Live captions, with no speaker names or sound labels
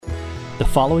The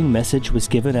following message was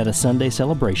given at a Sunday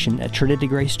celebration at Trinity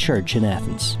Grace Church in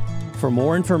Athens. For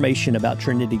more information about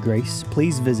Trinity Grace,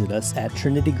 please visit us at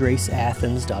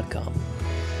trinitygraceathens.com.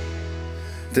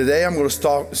 Today I'm going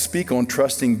to speak on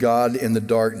trusting God in the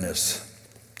darkness.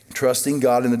 Trusting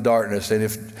God in the darkness, we'll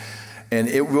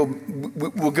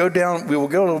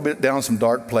go a little bit down some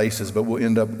dark places, but we'll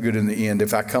end up good in the end.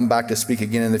 If I come back to speak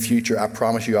again in the future, I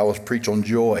promise you I will preach on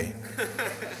joy.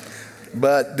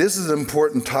 But this is an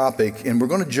important topic, and we're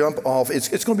going to jump off. It's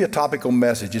going to be a topical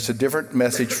message. It's a different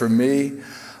message for me.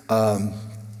 I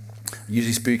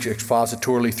usually speak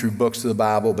expositorily through books of the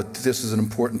Bible, but this is an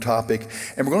important topic.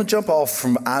 And we're going to jump off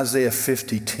from Isaiah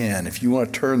 50:10. If you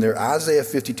want to turn there, Isaiah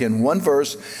 50:10, one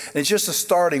verse, and it's just a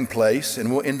starting place,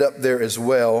 and we'll end up there as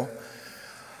well.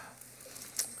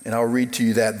 And I'll read to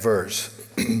you that verse.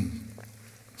 It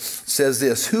says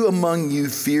this, "Who among you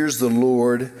fears the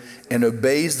Lord and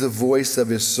obeys the voice of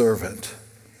his servant?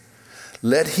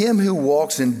 Let him who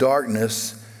walks in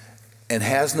darkness and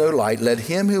has no light,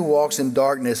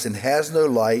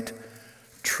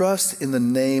 trust in the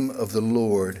name of the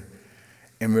Lord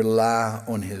and rely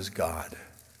on his God."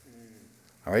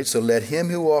 All right, so let him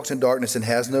who walks in darkness and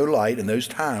has no light in those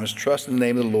times trust in the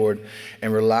name of the Lord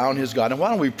and rely on his God. And why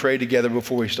don't we pray together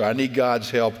before we start? I need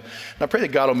God's help. And I pray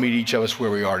that God will meet each of us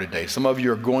where we are today. Some of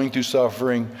you are going through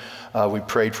suffering. We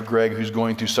prayed for Greg, who's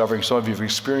going through suffering. Some of you have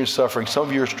experienced suffering. Some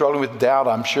of you are struggling with doubt,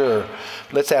 I'm sure.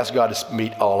 Let's ask God to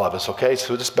meet all of us, okay?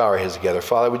 So let's bow our heads together.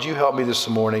 Father, would you help me this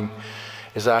morning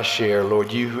as I share?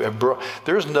 Lord,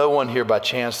 there's no one here by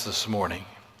chance this morning.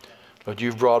 Lord,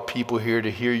 you've brought people here to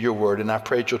hear your word, and I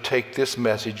pray that you'll take this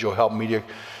message, you'll help me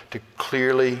to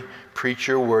clearly preach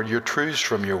your word, your truths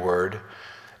from your word,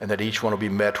 and that each one will be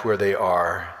met where they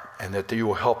are, and that you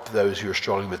will help those who are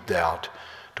struggling with doubt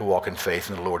to walk in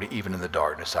faith in the Lord, even in the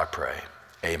darkness, I pray.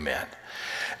 Amen.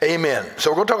 Amen.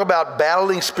 So we're going to talk about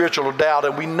battling spiritual doubt,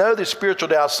 and we know that spiritual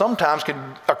doubt sometimes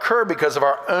can occur because of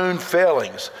our own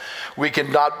failings. We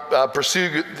cannot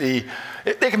pursue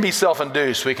they can be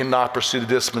self-induced. We cannot pursue the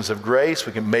disciplines of grace.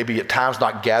 We can maybe at times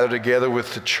not gather together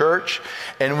with the church.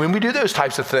 And when we do those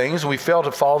types of things, we fail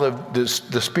to follow the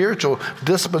spiritual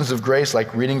disciplines of grace,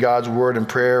 like reading God's word and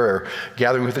prayer or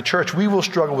gathering with the church, we will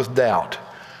struggle with doubt.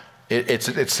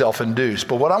 It's self-induced.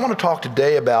 But what I want to talk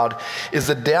today about is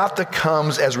the doubt that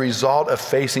comes as a result of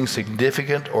facing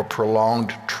significant or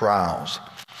prolonged trials.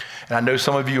 And I know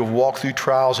some of you have walked through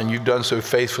trials and you've done so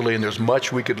faithfully, and there's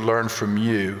much we could learn from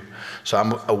you. So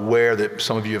I'm aware that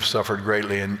some of you have suffered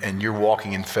greatly and you're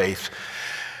walking in faith.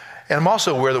 And I'm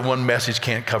also aware that one message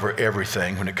can't cover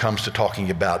everything when it comes to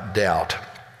talking about doubt.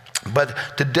 But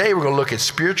today we're going to look at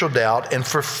spiritual doubt, and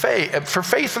for faith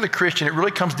for the Christian, it really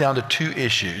comes down to two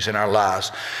issues in our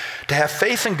lives. To have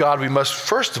faith in God, we must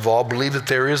first of all believe that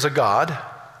there is a God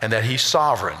and that he's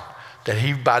sovereign, that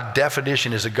he by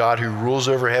definition is a God who rules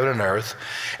over heaven and earth.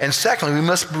 And secondly, we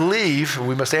must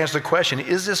answer the question,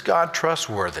 is this God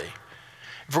trustworthy?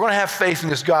 If we're going to have faith in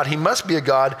this God, he must be a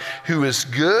God who is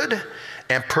good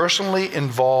and personally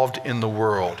involved in the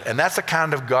world. And that's the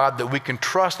kind of God that we can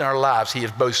trust in our lives. He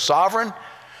is both sovereign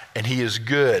and he is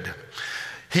good.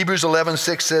 Hebrews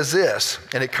 11:6 says this,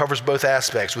 and it covers both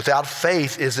aspects. Without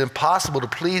faith, it is impossible to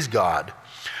please God.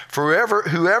 For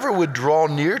whoever would draw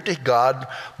near to God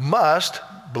must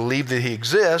believe that he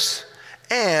exists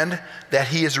and that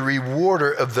he is a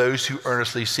rewarder of those who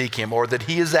earnestly seek him, or that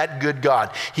he is that good God.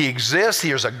 He exists,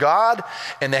 he is a God,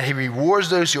 and that he rewards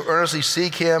those who earnestly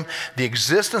seek him. The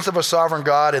existence of a sovereign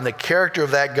God and the character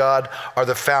of that God are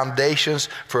the foundations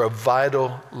for a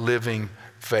vital living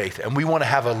faith. And we want to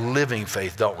have a living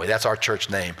faith, don't we? That's our church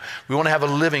name. We want to have a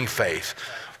living faith,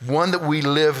 one that we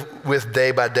live with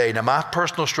day by day. Now, my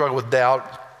personal struggle with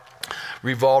doubt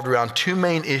revolved around two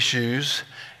main issues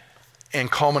and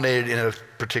culminated in a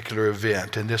particular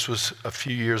event. And this was a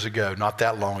few years ago, not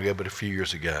that long ago, but a few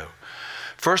years ago.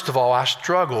 First of all, I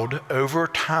struggled over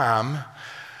time.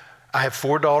 I have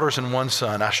 4 daughters and 1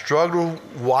 son. I struggled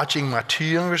watching my 2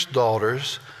 youngest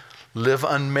daughters live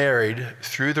unmarried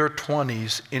through their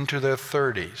 20s into their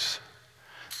 30s.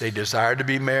 They desired to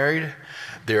be married.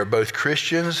 They are both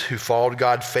Christians who followed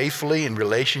God faithfully in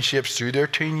relationships through their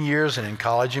teen years and in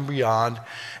college and beyond,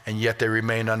 and yet they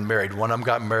remain unmarried. One of them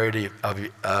got married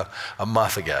a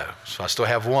month ago. So I still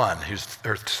have one who's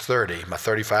 30. My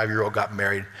 35-year-old got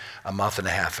married a month and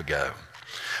a half ago.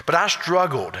 But I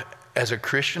struggled as a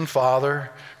Christian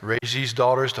father, raise these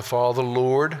daughters to follow the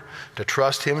Lord, to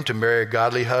trust him, to marry a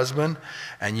godly husband,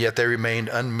 and yet they remained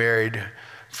unmarried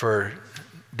for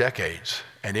decades.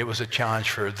 And it was a challenge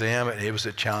for them, and it was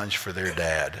a challenge for their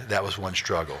dad. That was one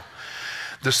struggle.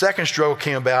 The second struggle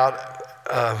came about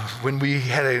when we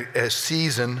had a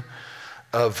season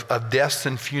of deaths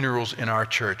and funerals in our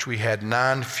church. We had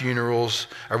 9 funerals,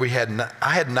 I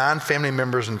had 9 family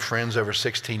members and friends over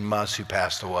 16 months who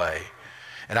passed away.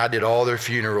 And I did all their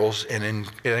funerals, and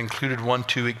it included 1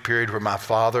 2-week period where my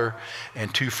father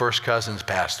and 2 first cousins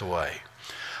passed away.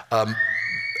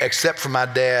 Except for my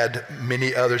dad,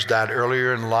 many others died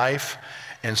earlier in life,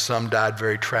 and some died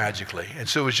very tragically. And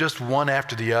so it was just one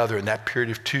after the other in that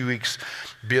period of 2 weeks,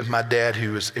 being with my dad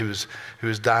who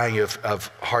was dying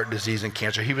of heart disease and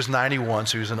cancer. He was 91,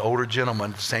 so he was an older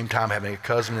gentleman, at the same time having a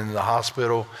cousin in the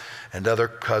hospital, and the other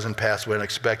cousin passed away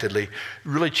unexpectedly.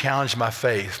 Really challenged my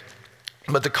faith.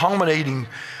 But the culminating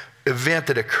event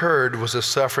that occurred was the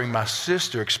suffering my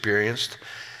sister experienced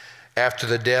after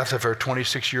the death of her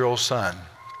 26-year-old son.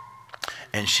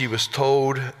 And she was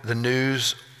told the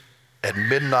news at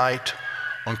midnight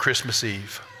on Christmas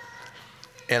Eve.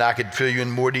 And I could fill you in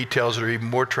more details that are even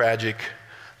more tragic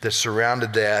that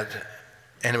surrounded that.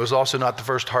 And it was also not the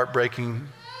first heartbreaking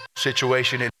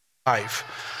situation in life.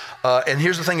 And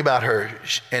here's the thing about her,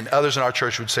 and others in our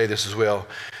church would say this as well.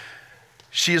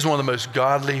 She is one of the most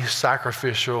godly,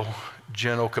 sacrificial,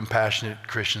 gentle, compassionate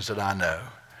Christians that I know.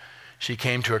 She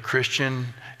came to a Christian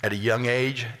at a young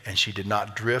age, and she did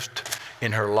not drift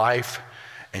in her life,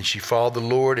 and she followed the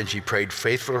Lord, and she prayed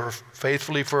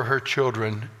faithfully for her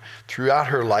children throughout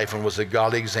her life and was a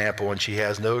godly example, and she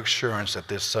has no assurance that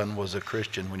this son was a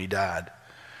Christian when he died.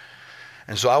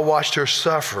 And so I watched her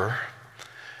suffer,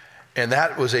 and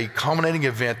that was a culminating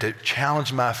event that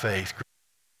challenged my faith.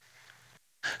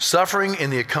 Suffering in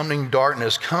the accompanying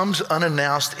darkness comes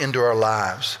unannounced into our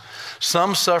lives.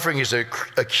 Some suffering is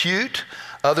acute,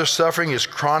 other suffering is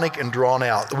chronic and drawn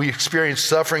out. We experience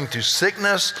suffering through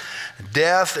sickness,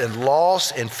 death, and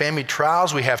loss, and family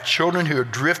trials. We have children who are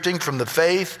drifting from the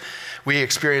faith. We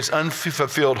experience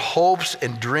unfulfilled hopes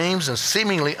and dreams and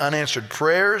seemingly unanswered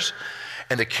prayers,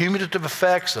 and the cumulative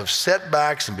effects of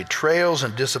setbacks and betrayals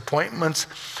and disappointments.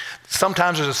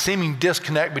 Sometimes there's a seeming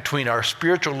disconnect between our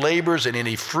spiritual labors and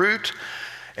any fruit,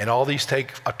 and all these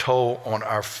take a toll on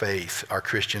our faith, our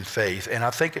Christian faith. And I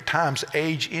think at times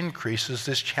age increases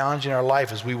this challenge in our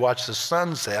life as we watch the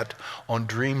sunset on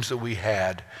dreams that we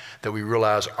had that we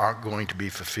realize aren't going to be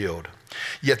fulfilled.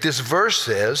 Yet this verse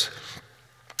says,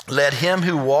 "Let him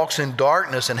who walks in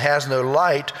darkness and has no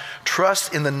light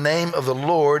trust in the name of the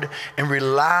Lord and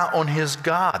rely on his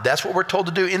God." That's what we're told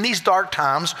to do. In these dark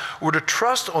times, we're to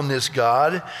trust on this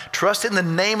God, trust in the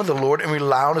name of the Lord and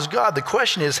rely on his God. The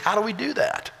question is, how do we do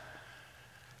that?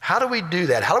 How do we do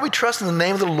that? How do we trust in the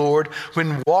name of the Lord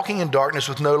when walking in darkness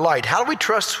with no light? How do we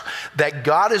trust that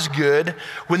God is good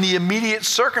when the immediate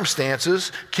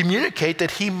circumstances communicate that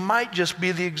he might just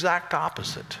be the exact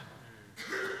opposite?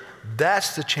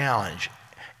 That's the challenge.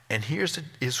 And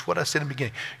is what I said in the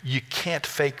beginning. You can't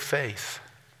fake faith.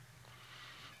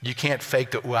 You can't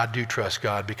fake that, well, I do trust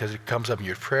God, because it comes up in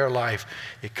your prayer life.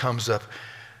 It comes up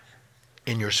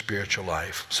in your spiritual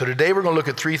life. So today we're going to look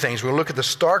at 3 things. We're going to look at the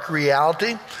stark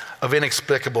reality of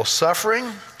inexplicable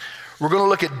suffering. We're going to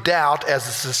look at doubt as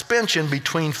the suspension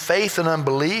between faith and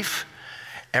unbelief.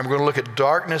 And we're going to look at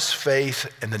darkness,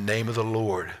 faith, and the name of the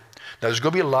Lord. Now, there's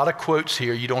going to be a lot of quotes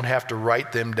here. You don't have to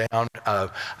write them down.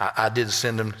 I did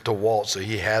send them to Walt, so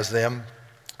he has them.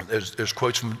 There's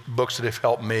quotes from books that have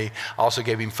helped me. I also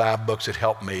gave him 5 books that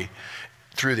helped me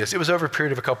through this. It was over a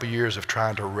period of a couple of years of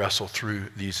trying to wrestle through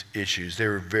these issues. They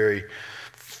were very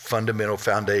fundamental,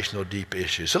 foundational, deep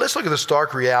issues. So let's look at the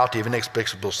stark reality of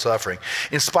inexplicable suffering.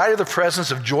 In spite of the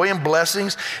presence of joy and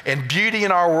blessings and beauty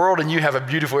in our world, and you have a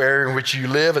beautiful area in which you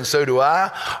live, and so do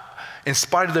I, in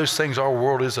spite of those things, our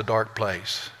world is a dark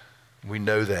place. We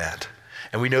know that.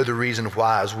 And we know the reason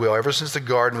why as well. Ever since the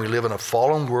garden, we live in a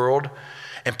fallen world,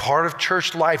 and part of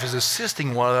church life is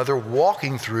assisting one another,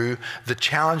 walking through the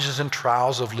challenges and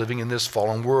trials of living in this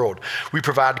fallen world. We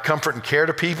provide comfort and care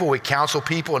to people. We counsel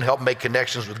people and help make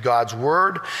connections with God's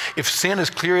word. If sin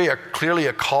is clearly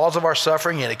a cause of our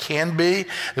suffering, and it can be,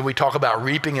 then we talk about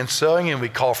reaping and sowing, and we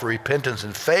call for repentance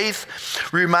and faith.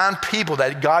 We remind people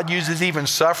that God uses even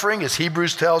suffering, as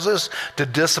Hebrews tells us, to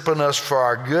discipline us for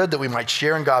our good, that we might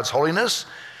share in God's holiness.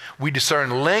 We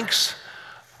discern links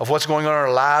of what's going on in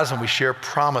our lives, and we share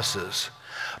promises.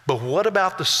 But what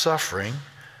about the suffering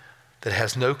that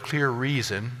has no clear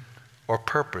reason or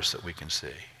purpose that we can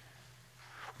see?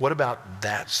 What about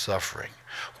that suffering?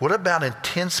 What about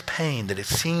intense pain that it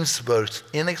seems both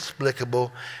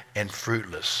inexplicable and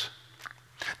fruitless?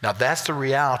 Now that's the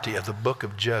reality of the book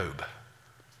of Job.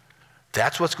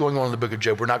 That's what's going on in the book of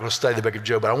Job. We're not going to study the book of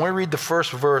Job, but I want to read the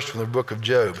first verse from the book of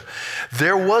Job.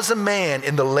 There was a man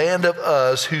in the land of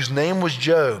Uz whose name was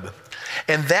Job,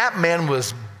 and that man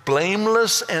was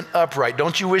blameless and upright.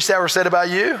 Don't you wish that were said about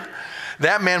you?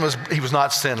 That man was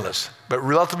not sinless, but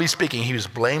relatively speaking, he was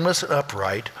blameless and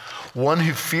upright, one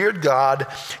who feared God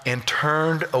and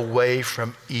turned away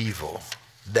from evil.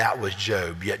 That was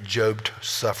Job, yet Job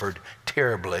suffered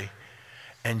terribly,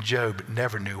 and Job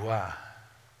never knew why.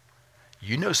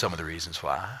 You know some of the reasons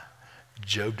why.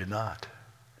 Job did not.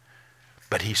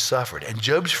 But he suffered. And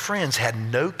Job's friends had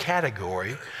no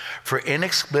category for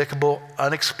inexplicable,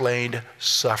 unexplained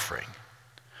suffering.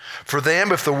 For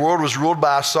them, if the world was ruled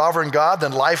by a sovereign God,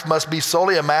 then life must be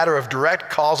solely a matter of direct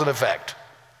cause and effect.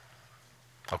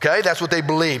 Okay, that's what they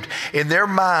believed. In their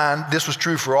mind, this was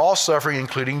true for all suffering,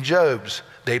 including Job's.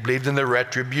 They believed in the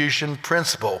retribution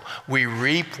principle. We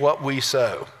reap what we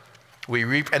sow. We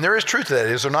reap, and there is truth to that,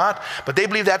 is there not? But they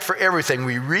believe that for everything.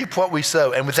 We reap what we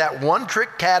sow. And with that one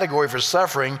trick category for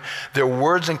suffering, their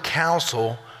words and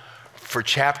counsel for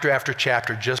chapter after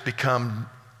chapter just become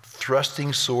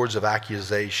thrusting swords of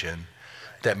accusation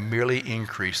that merely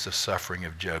increase the suffering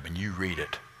of Job. And you read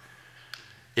it.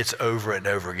 It's over and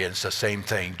over again. It's the same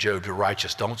thing. Job, the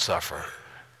righteous don't suffer,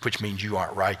 which means you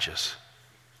aren't righteous.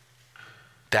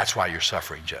 That's why you're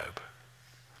suffering, Job.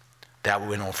 That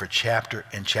went on for chapter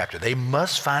and chapter. They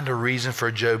must find a reason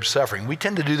for Job's suffering. We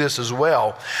tend to do this as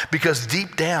well because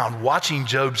deep down, watching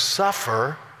Job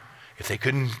suffer, if they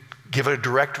couldn't give a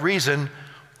direct reason,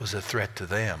 was a threat to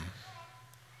them.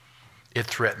 It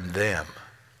threatened them.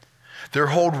 Their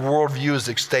whole worldview is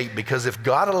at stake because if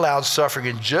God allowed suffering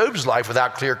in Job's life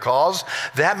without clear cause,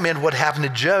 that meant what happened to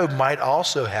Job might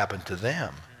also happen to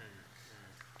them.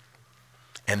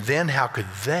 And then how could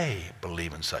they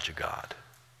believe in such a God?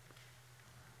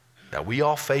 Now, we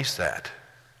all face that.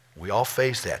 We all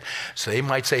face that. So they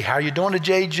might say, how are you doing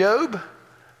today, Job?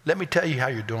 Let me tell you how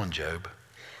you're doing, Job.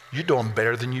 You're doing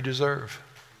better than you deserve.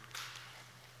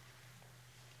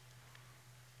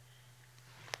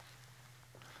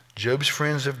 Job's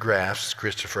friends have grasped,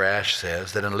 Christopher Ash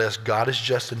says, that unless God is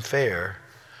just and fair,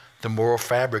 the moral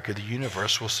fabric of the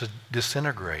universe will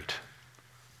disintegrate.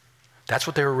 That's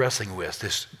what they were wrestling with,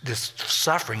 this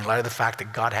suffering in light of the fact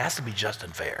that God has to be just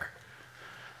and fair.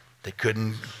 They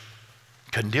couldn't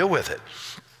deal with it.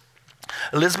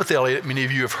 Elizabeth Elliot, many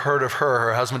of you have heard of her.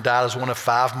 Her husband died as one of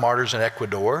 5 martyrs in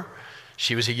Ecuador.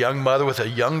 She was a young mother with a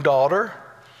young daughter,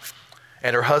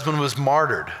 and her husband was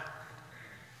martyred.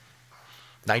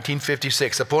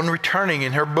 1956. Upon returning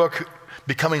in her book,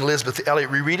 Becoming Elizabeth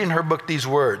Elliot, we read in her book these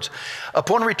words.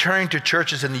 Upon returning to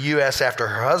churches in the U.S. after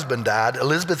her husband died,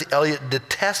 Elizabeth Elliot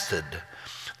detested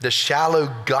the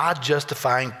shallow,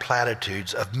 God-justifying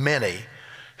platitudes of many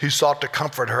who sought to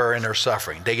comfort her in her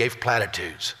suffering. They gave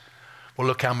platitudes. Well,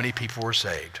 look how many people were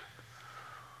saved.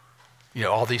 You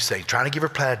know, all these things, trying to give her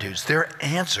platitudes. Their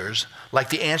answers, like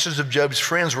the answers of Job's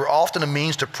friends, were often a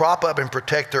means to prop up and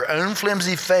protect their own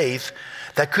flimsy faith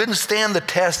that couldn't stand the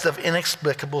test of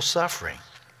inexplicable suffering.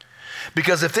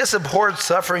 Because if this abhorrent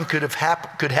suffering could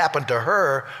happen to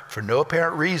her for no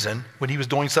apparent reason, when he was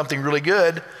doing something really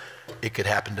good, it could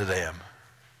happen to them.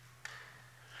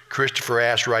 Christopher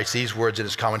Ash writes these words in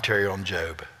his commentary on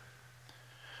Job.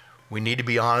 We need to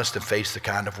be honest and face the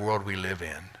kind of world we live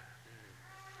in.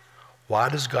 Why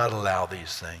does God allow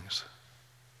these things?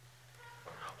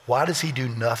 Why does he do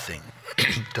nothing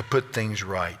to put things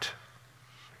right?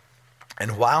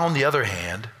 And why, on the other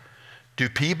hand, do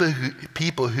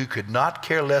people who could not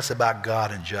care less about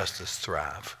God and justice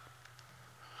thrive?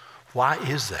 Why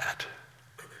is that?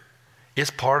 It's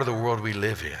part of the world we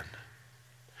live in.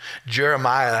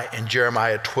 Jeremiah in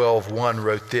Jeremiah 12:1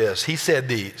 wrote this. He said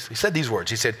these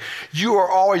words. He said, "You are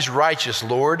always righteous,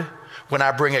 Lord, when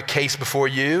I bring a case before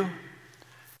you."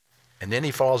 And then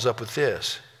he follows up with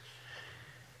this.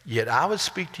 "Yet I would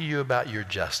speak to you about your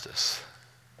justice."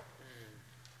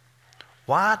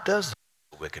 Why does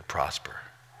the wicked prosper?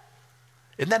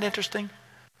 Isn't that interesting?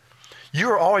 You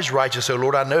are always righteous, O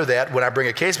Lord, I know that. When I bring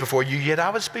a case before you, yet I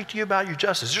would speak to you about your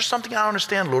justice. There's something I don't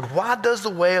understand, Lord. Why does the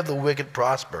way of the wicked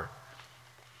prosper?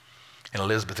 And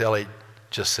Elizabeth Elliot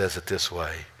just says it this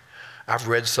way. I've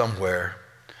read somewhere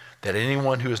that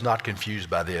anyone who is not confused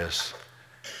by this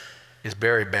is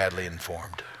very badly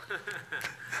informed.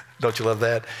 Don't you love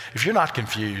that? If you're not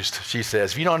confused, she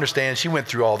says, if you don't understand, she went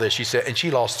through all this, she said, and she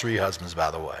lost 3 husbands,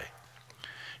 by the way.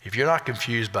 If you're not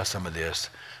confused by some of this,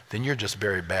 then you're just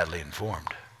very badly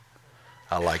informed.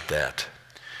 I like that.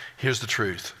 Here's the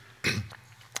truth.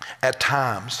 At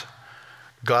times,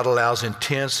 God allows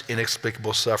intense,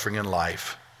 inexplicable suffering in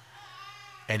life,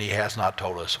 and he has not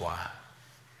told us why.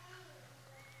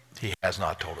 He has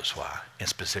not told us why. In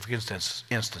specific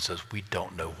instances, we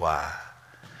don't know why.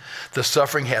 The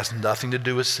suffering has nothing to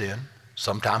do with sin.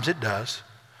 Sometimes it does.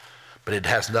 but it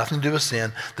has nothing to do with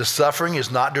sin. The suffering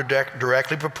is not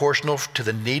directly proportional to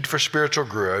the need for spiritual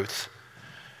growth.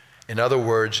 In other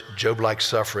words, Job-like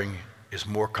suffering is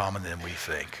more common than we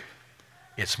think.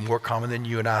 It's more common than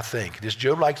you and I think. This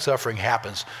Job-like suffering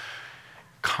happens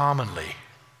commonly,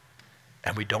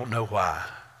 and we don't know why,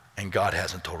 and God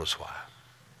hasn't told us why.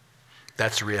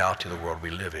 That's the reality of the world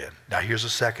we live in. Now, here's a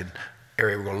second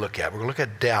area we're going to look at. We're going to look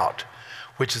at doubt,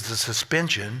 which is the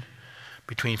suspension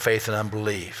between faith and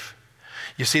unbelief.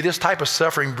 You see, this type of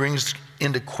suffering brings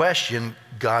into question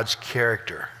God's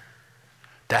character.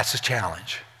 That's the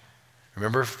challenge.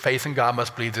 Remember, faith in God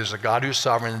must believe there's a God who's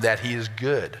sovereign and that he is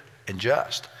good and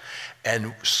just.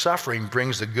 And suffering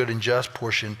brings the good and just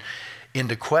portion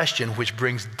into question, which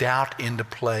brings doubt into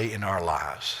play in our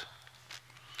lives.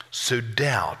 So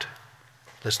doubt,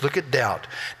 let's look at doubt.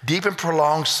 Deep and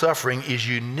prolonged suffering is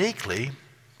uniquely,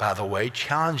 by the way,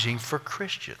 challenging for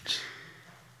Christians.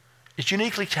 It's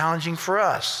uniquely challenging for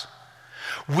us.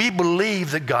 We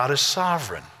believe that God is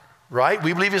sovereign, right?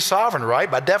 We believe he's sovereign,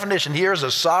 right? By definition, here is a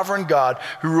sovereign God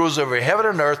who rules over heaven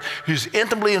and earth, who's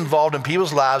intimately involved in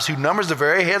people's lives, who numbers the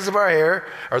very heads of our hair,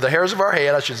 or the hairs of our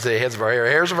head, I should say heads of our hair,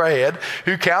 hairs of our head,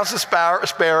 who counts the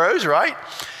sparrows, right?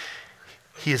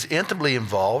 He is intimately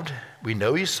involved. We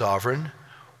know he's sovereign.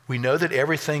 We know that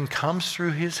everything comes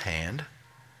through his hand.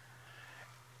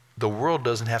 The world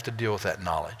doesn't have to deal with that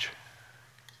knowledge.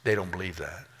 They don't believe that.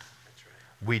 That's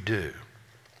right. We do.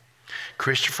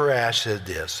 Christopher Ash said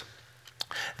this: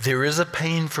 there is a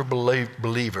pain for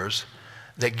believers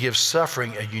that gives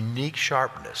suffering a unique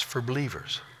sharpness for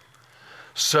believers.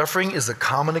 Suffering is a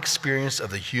common experience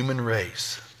of the human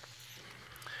race.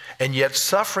 And yet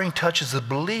suffering touches the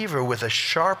believer with a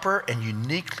sharper and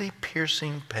uniquely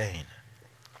piercing pain.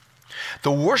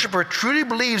 The worshiper truly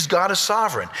believes God is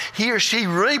sovereign. He or she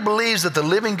really believes that the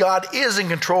living God is in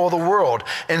control of the world.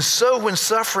 And so when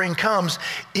suffering comes,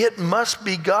 it must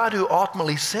be God who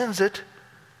ultimately sends it.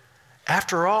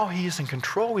 After all, he is in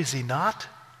control, is he not?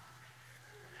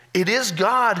 It is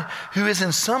God who is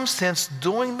in some sense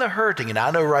doing the hurting. And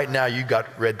I know right now you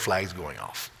got red flags going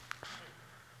off.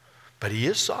 But he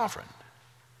is sovereign.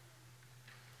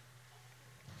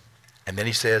 And then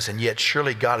he says, and yet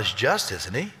surely God is just,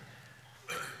 isn't he?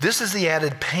 This is the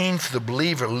added pain for the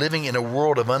believer living in a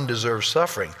world of undeserved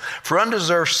suffering. For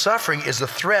undeserved suffering is a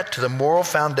threat to the moral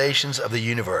foundations of the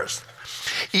universe.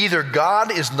 Either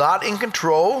God is not in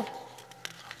control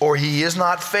or he is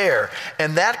not fair,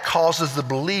 and that causes the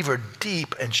believer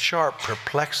deep and sharp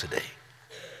perplexity.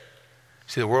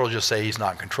 See, the world will just say he's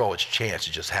not in control. It's chance.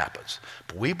 It just happens.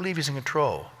 But we believe he's in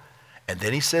control. And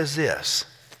then he says this: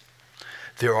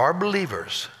 there are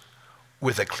believers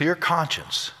with a clear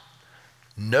conscience,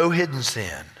 no hidden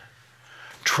sin,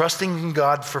 trusting in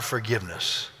God for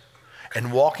forgiveness,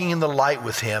 and walking in the light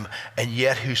with him, and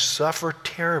yet who suffer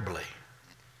terribly.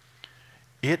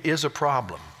 It is a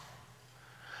problem.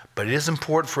 But it is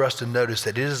important for us to notice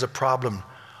that it is a problem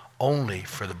only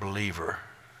for the believer.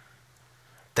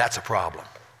 That's a problem.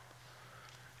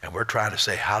 And we're trying to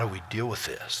say, how do we deal with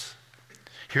this?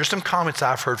 Here's some comments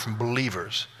I've heard from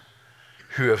believers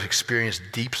who have experienced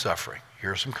deep suffering.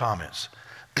 Here are some comments.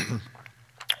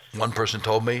 One person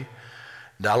told me,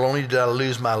 not only did I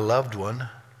lose my loved one,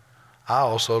 I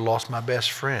also lost my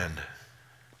best friend,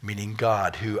 meaning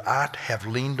God, who I have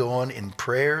leaned on in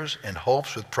prayers and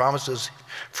hopes with promises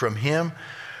from him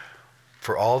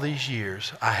for all these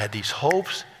years. I had these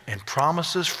hopes and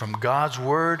promises from God's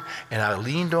word, and I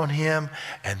leaned on him,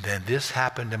 and then this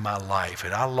happened in my life.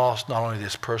 And I lost not only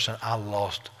this person, I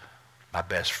lost my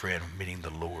best friend, meaning the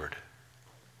Lord.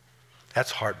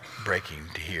 That's heartbreaking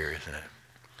to hear, isn't it?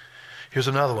 Here's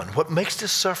another one. What makes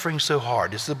this suffering so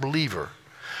hard? This is a believer.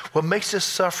 What makes this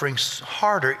suffering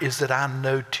harder is that I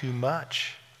know too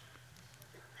much.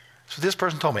 So this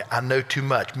person told me, I know too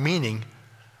much, meaning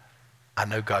I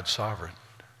know God's sovereign.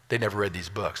 They never read these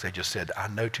books. They just said, I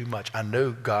know too much. I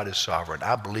know God is sovereign.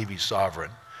 I believe he's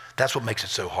sovereign. That's what makes it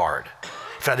so hard.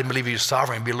 If I didn't believe he was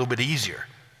sovereign, it'd be a little bit easier.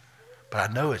 But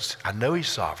I know he's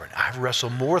sovereign. I wrestle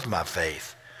more with my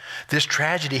faith. This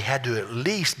tragedy had to at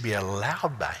least be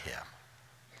allowed by him.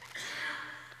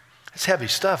 It's heavy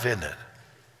stuff, isn't it?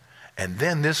 And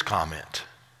then this comment.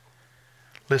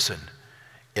 Listen,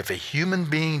 if a human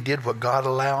being did what God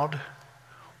allowed,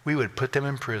 we would put them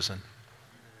in prison.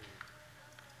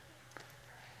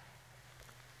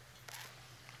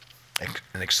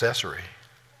 An accessory.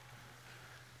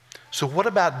 So what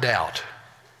about doubt?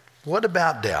 What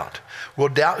about doubt?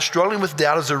 Well, struggling with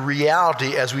doubt is a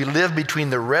reality as we live between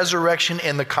the resurrection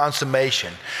and the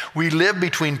consummation. We live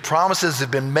between promises that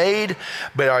have been made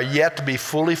but are yet to be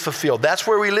fully fulfilled. That's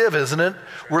where we live, isn't it?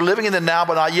 We're living in the now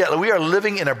but not yet. We are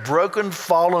living in a broken,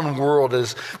 fallen world that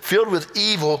is filled with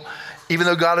evil, even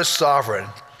though God is sovereign.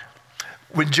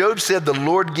 When Job said, the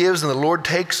Lord gives and the Lord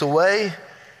takes away,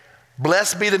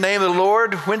 blessed be the name of the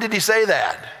Lord, when did he say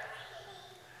that?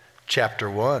 Chapter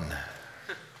 1.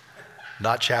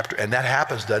 Not chapter, and that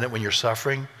happens, doesn't it, when you're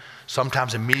suffering?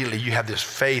 Sometimes immediately you have this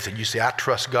faith and you say, I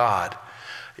trust God.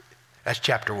 That's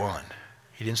chapter 1.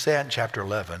 He didn't say that in chapter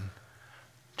 11,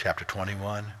 chapter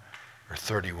 21, or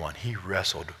 31. He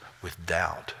wrestled with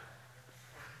doubt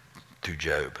through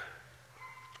Job.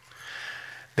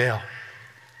 Now,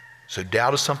 so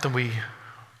doubt is something we're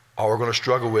going to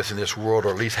struggle with in this world, or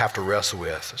at least have to wrestle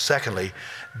with. Secondly,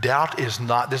 doubt is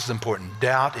not, this is important,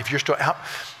 doubt, if you're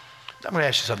I'm going to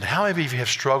ask you something. How many of you have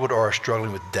struggled or are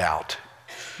struggling with doubt?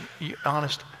 You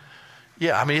honest?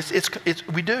 Yeah, I mean, it's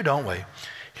we do, don't we?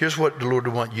 Here's what the Lord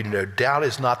would want you to know. Doubt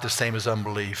is not the same as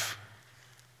unbelief.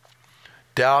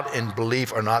 Doubt and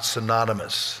belief are not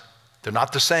synonymous. They're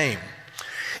not the same.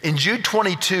 In Jude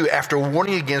 22, after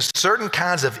warning against certain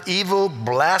kinds of evil,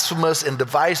 blasphemous, and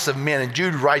divisive men, and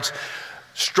Jude writes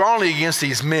strongly against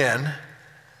these men,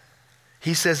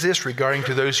 he says this regarding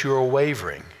to those who are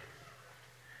wavering.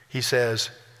 He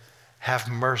says, have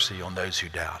mercy on those who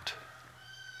doubt.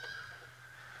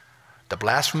 The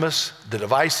blasphemous, the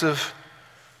divisive,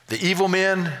 the evil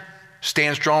men,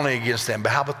 stand strongly against them.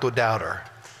 But how about the doubter?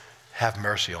 Have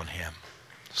mercy on him.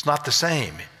 It's not the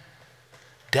same.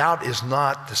 Doubt is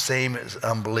not the same as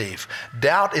unbelief.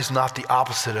 Doubt is not the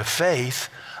opposite of faith.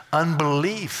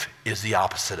 Unbelief is the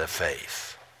opposite of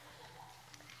faith.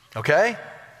 Okay?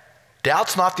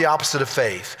 Doubt's not the opposite of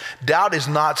faith. Doubt is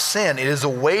not sin. It is a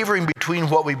wavering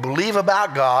between what we believe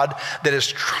about God that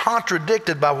is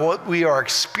contradicted by what we are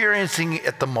experiencing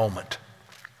at the moment.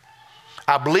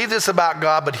 I believe this about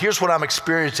God, but here's what I'm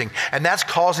experiencing, and that's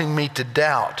causing me to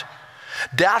doubt.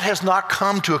 Doubt has not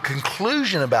come to a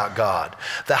conclusion about God.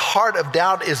 The heart of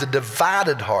doubt is a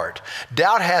divided heart.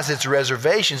 Doubt has its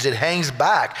reservations. It hangs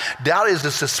back. Doubt is the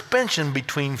suspension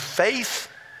between faith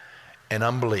and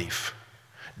unbelief.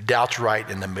 Doubt's right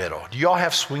in the middle. Do y'all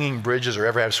have swinging bridges or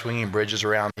ever have swinging bridges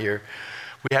around here?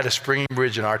 We had a swinging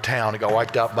bridge in our town. It got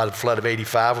wiped out by the flood of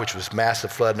 85, which was a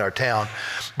massive flood in our town.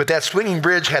 But that swinging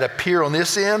bridge had a pier on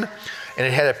this end, and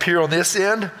it had a pier on this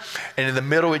end, and in the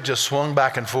middle it just swung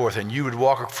back and forth. And you would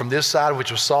walk from this side, which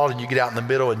was solid, and you get out in the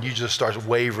middle, and you just start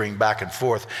wavering back and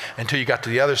forth until you got to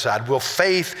the other side. Well,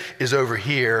 faith is over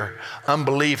here.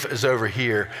 Unbelief is over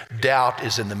here. Doubt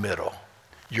is in the middle.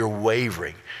 You're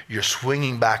wavering. You're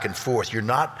swinging back and forth. You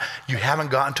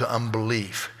haven't gotten to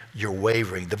unbelief. You're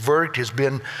wavering. The verdict has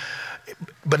been,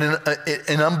 but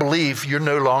in unbelief, you're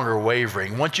no longer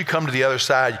wavering. Once you come to the other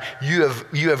side, you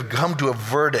have come to a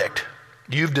verdict.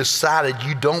 You've decided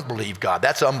you don't believe God.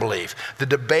 That's unbelief. The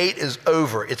debate is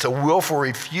over. It's a willful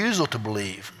refusal to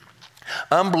believe.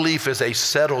 Unbelief is a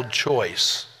settled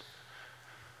choice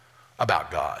about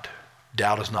God.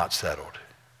 Doubt is not settled.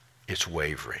 It's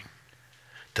wavering.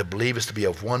 To believe is to be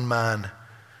of one mind.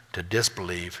 To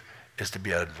disbelieve is to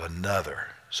be of another.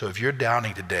 So if you're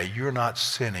doubting today, you're not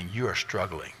sinning, you are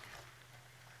struggling.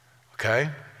 Okay?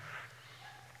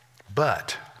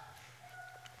 But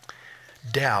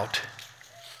doubt,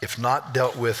 if not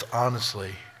dealt with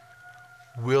honestly,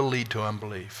 will lead to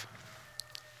unbelief.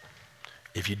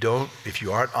 If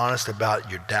you aren't honest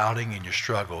about your doubting and your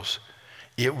struggles,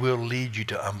 it will lead you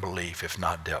to unbelief if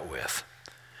not dealt with.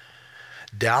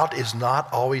 Doubt is not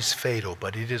always fatal,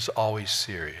 but it is always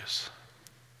serious.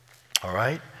 All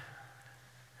right?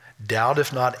 Doubt,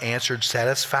 if not answered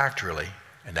satisfactorily,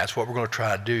 and that's what we're going to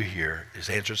try to do here, is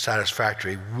answered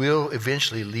satisfactorily, will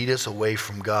eventually lead us away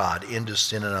from God into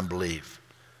sin and unbelief.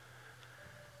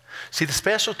 See, the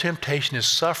special temptation is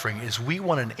suffering is we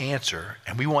want an answer,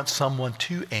 and we want someone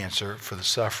to answer for the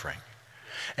suffering.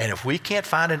 And if we can't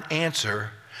find an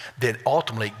answer, then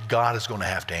ultimately God is going to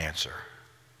have to answer.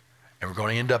 And we're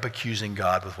going to end up accusing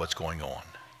God with what's going on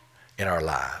in our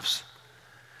lives.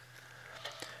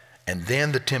 And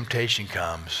then the temptation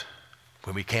comes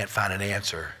when we can't find an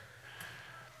answer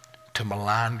to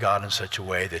malign God in such a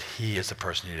way that he is the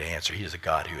person who needs to answer. He is a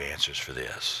God who answers for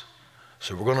this.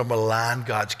 So we're going to malign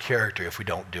God's character if we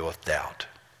don't deal with doubt.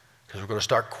 Because we're going to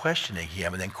start questioning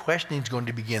him, and then questioning is going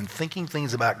to begin thinking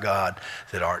things about God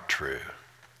that aren't true.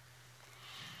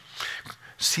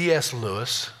 C.S.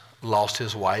 Lewis lost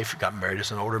his wife, got married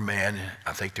as an older man.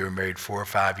 I think they were married 4 or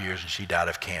 5 years, and she died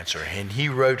of cancer. And he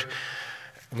wrote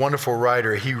wonderful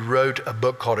writer, he wrote a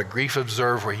book called A Grief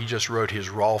Observed, where he just wrote his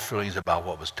raw feelings about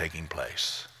what was taking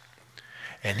place.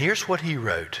 And here's what he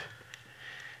wrote.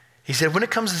 He said, when it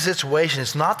comes to the situation,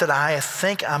 it's not that I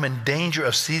think I'm in danger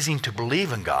of ceasing to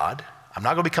believe in God. I'm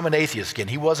not going to become an atheist again.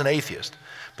 He was an atheist,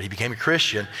 but he became a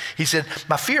Christian. He said,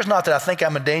 my fear is not that I think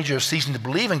I'm in danger of ceasing to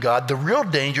believe in God. The real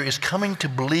danger is coming to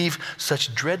believe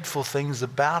such dreadful things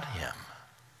about him.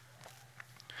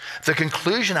 The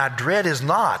conclusion I dread is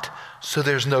not, so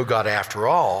there's no God after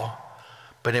all,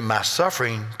 but in my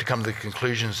suffering to come to the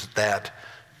conclusions that,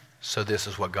 so this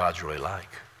is what God's really like.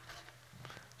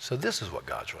 So this is what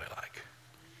God's really like.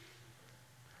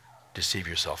 Deceive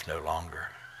yourself no longer.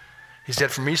 He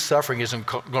said, for me, suffering isn't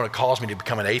going to cause me to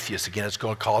become an atheist again. It's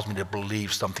going to cause me to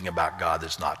believe something about God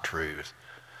that's not true,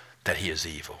 that he is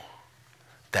evil.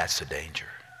 That's the danger.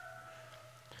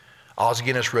 Os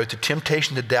Guinness wrote, the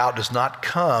temptation to doubt does not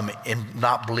come in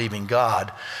not believing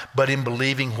God, but in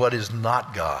believing what is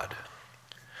not God.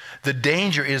 The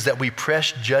danger is that we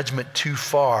press judgment too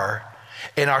far,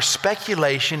 and our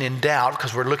speculation and doubt,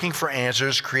 because we're looking for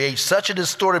answers, creates such a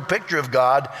distorted picture of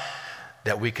God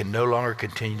that we can no longer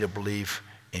continue to believe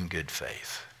in good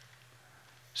faith.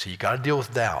 So you got to deal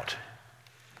with doubt.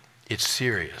 It's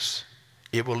serious.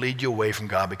 It will lead you away from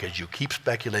God because you keep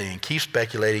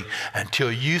speculating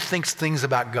until you think things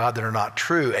about God that are not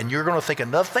true, and you're going to think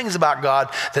enough things about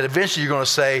God that eventually you're going to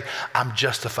say, I'm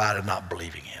justified in not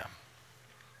believing him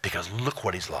because look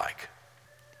what he's like.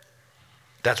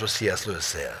 That's what C.S. Lewis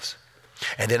says.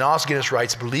 And then Os Guinness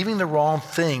writes, believing the wrong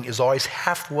thing is always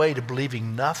halfway to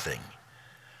believing nothing.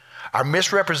 Our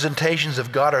misrepresentations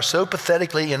of God are so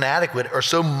pathetically inadequate or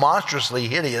so monstrously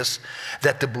hideous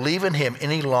that to believe in him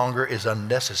any longer is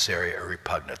unnecessary or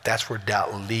repugnant. That's where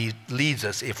doubt leads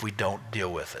us if we don't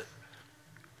deal with it.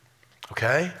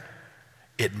 Okay?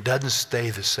 It doesn't stay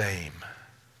the same.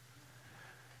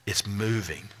 It's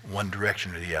moving one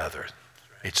direction or the other.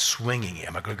 It's swinging.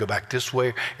 Am I going to go back this way,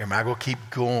 or am I going to keep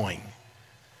going?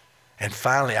 And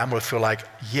finally, I'm going to feel like,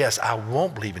 yes, I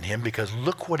won't believe in him because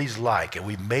look what he's like, and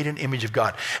we've made an image of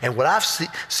God. And what I've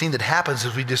seen that happens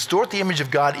is we distort the image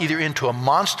of God either into a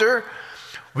monster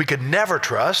we could never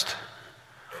trust,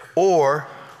 or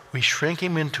we shrink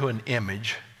him into an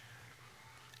image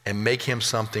and make him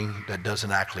something that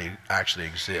doesn't actually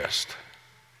exist,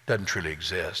 doesn't truly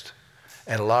exist.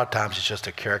 And a lot of times it's just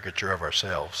a caricature of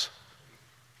ourselves.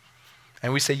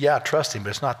 And we say, yeah, I trust him, but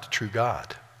it's not the true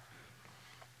God.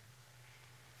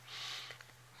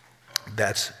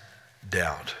 That's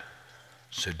doubt.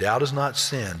 So doubt is not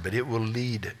sin, but it will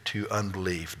lead to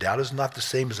unbelief. Doubt is not the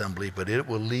same as unbelief, but it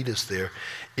will lead us there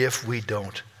if we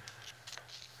don't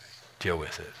deal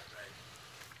with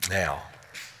it. Now,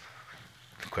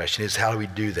 the question is, how do we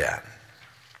do that?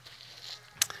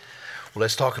 Well,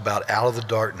 let's talk about out of the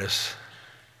darkness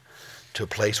to a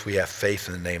place we have faith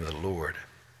in the name of the Lord.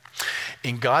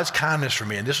 In God's kindness for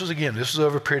me, and this was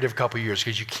over a period of a couple of years,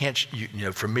 because you can't,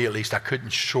 for me at least, I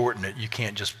couldn't shorten it. You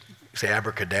can't just say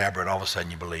abracadabra and all of a sudden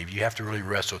you believe. You have to really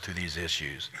wrestle through these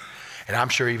issues. And I'm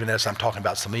sure even as I'm talking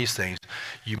about some of these things,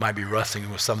 you might be wrestling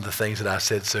with some of the things that I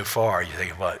said so far. You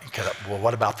think, well,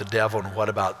 what about the devil and what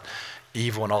about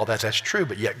evil and all that? That's true,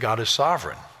 but yet God is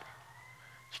sovereign.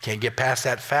 You can't get past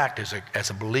that fact as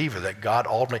a believer that God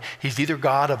ultimately, he's either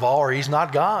God of all or he's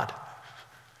not God.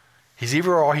 He's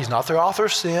either or. He's not the author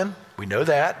of sin. We know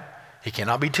that. He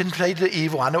cannot be tempted to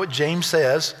evil. I know what James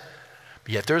says.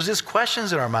 But yet there's these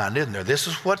questions in our mind, isn't there? This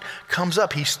is what comes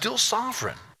up. He's still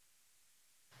sovereign.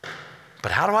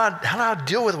 But how do I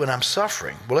deal with it when I'm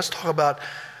suffering? Well, let's talk about,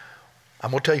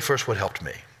 I'm going to tell you first what helped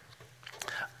me.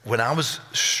 When I was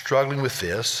struggling with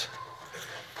this,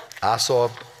 I saw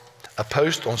a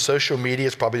post on social media.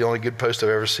 It's probably the only good post I've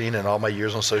ever seen in all my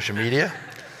years on social media.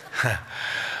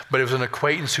 But it was an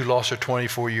acquaintance who lost her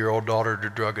 24-year-old daughter to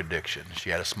drug addiction. She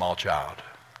had a small child.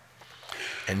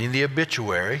 And in the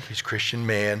obituary, he's a Christian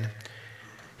man,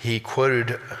 he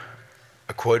quoted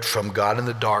a quote from God in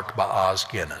the Dark by Os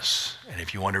Guinness. And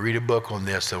if you want to read a book on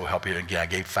this, that will help you. Again, I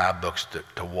gave 5 books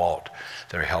to Walt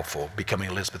that are helpful. Becoming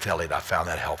Elizabeth Elliot, I found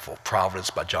that helpful. Providence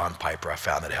by John Piper, I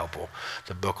found that helpful.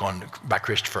 The book by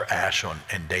Christopher Ashe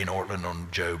and Dane Ortland on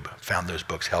Job, found those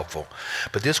books helpful.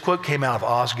 But this quote came out of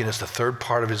Os Guinness, the 3rd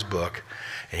part of his book.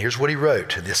 And here's what he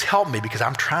wrote. And this helped me because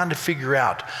I'm trying to figure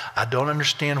out, I don't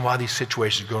understand why these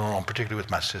situations are going on, particularly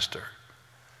with my sister.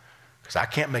 Because I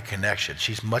can't make a connection.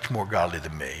 She's much more godly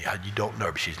than me. You don't know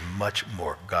her, but she's much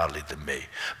more godly than me.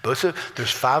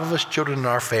 There's 5 of us children in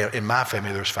our family. In my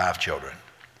family, there's 5 children.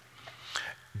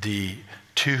 The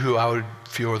 2 who I would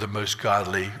feel are the most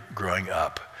godly growing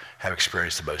up have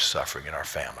experienced the most suffering in our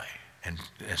family and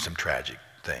some tragic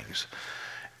things.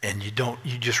 And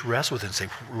you just wrestle with it and say,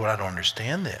 well, I don't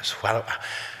understand this.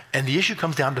 And the issue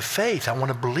comes down to faith. I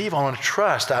want to believe, I want to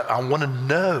trust, I want to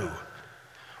know.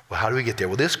 Well, how do we get there?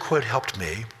 Well, this quote helped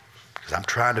me because I'm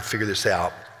trying to figure this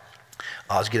out.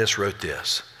 Osgenis wrote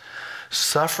this: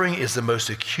 suffering is the most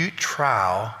acute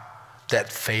trial that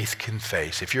faith can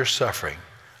face. If you're suffering,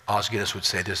 Osgenis would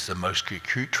say this is the most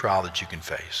acute trial that you can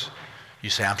face. You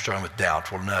say, I'm struggling with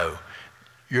doubt. Well, no,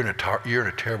 you're in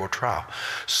a terrible trial.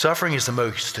 Suffering is the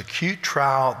most acute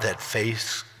trial that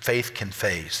faith can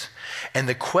face. And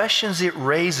the questions it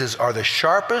raises are the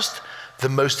sharpest, the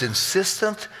most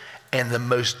insistent, and the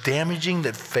most damaging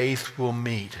that faith will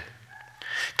meet.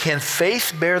 Can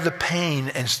faith bear the pain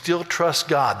and still trust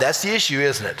God? That's the issue,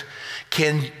 isn't it?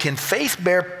 Can faith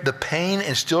bear the pain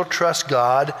and still trust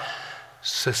God,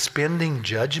 suspending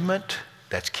judgment,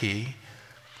 that's key,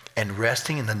 and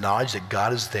resting in the knowledge that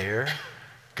God is there,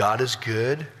 God is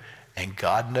good, and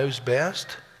God knows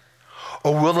best?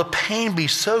 Or will the pain be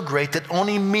so great that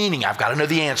only meaning, I've got to know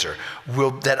the answer,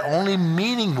 that only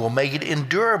meaning will make it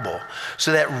endurable,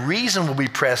 so that reason will be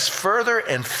pressed further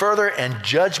and further and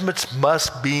judgments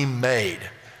must be made?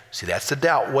 See, that's the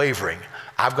doubt wavering.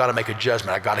 I've got to make a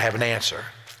judgment. I've got to have an answer.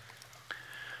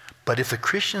 But if the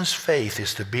Christian's faith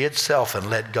is to be itself and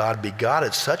let God be God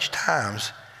at such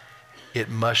times, it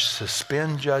must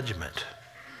suspend judgment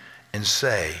and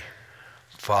say,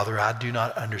 Father, I do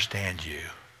not understand you,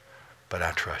 but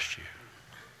I trust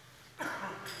you.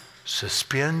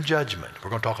 Suspend judgment. We're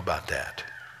going to talk about that.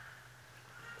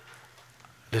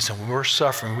 Listen, when we're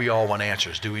suffering, we all want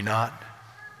answers, do we not?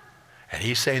 And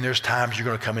he's saying there's times you're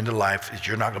going to come into life that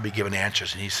you're not going to be given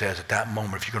answers. And he says at that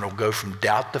moment, if you're going to go from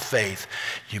doubt to faith,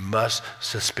 you must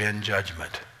suspend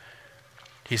judgment.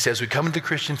 He says we come into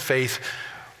Christian faith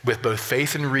with both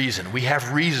faith and reason. We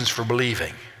have reasons for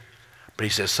believing. But he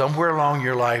says somewhere along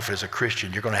your life as a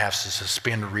Christian, you're going to have to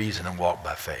suspend reason and walk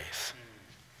by faith.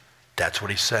 That's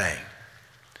what he's saying.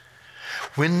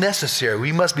 When necessary,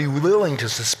 we must be willing to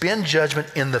suspend judgment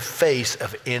in the face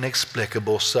of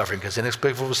inexplicable suffering, because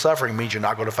inexplicable suffering means you're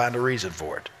not going to find a reason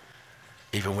for it,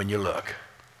 even when you look.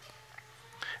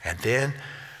 And then,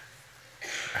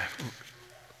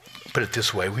 put it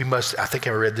this way, we must, I think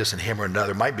I read this in him or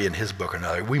another, might be in his book or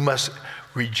another, we must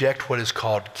reject what is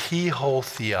called keyhole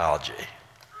theology.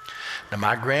 Now,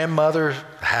 my grandmother's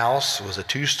house was a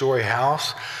 2-story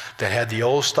house that had the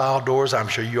old style doors. I'm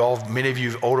sure you all, many of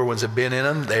you older ones have been in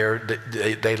them.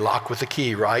 They lock with a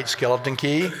key, right? Skeleton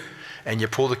key. And you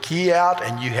pull the key out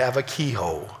and you have a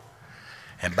keyhole.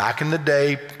 And back in the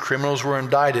day, criminals were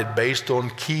indicted based on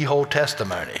keyhole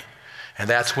testimony. And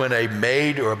that's when a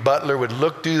maid or a butler would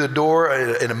look through the door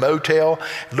in a motel,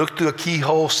 look through a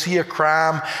keyhole, see a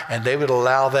crime, and they would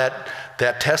allow that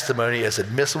testimony as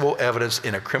admissible evidence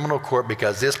in a criminal court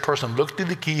because this person looked through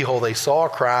the keyhole, they saw a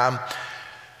crime,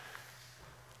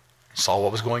 saw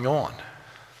what was going on.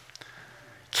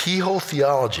 Keyhole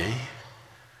theology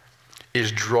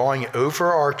is drawing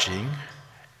overarching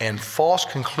and false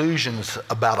conclusions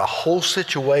about a whole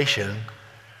situation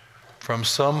from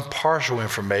some partial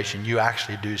information you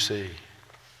actually do see.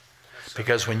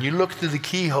 Because when you look through the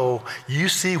keyhole, you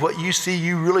see what you see,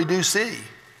 you really do see.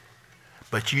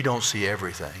 But you don't see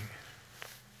everything.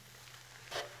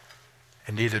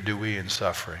 And neither do we in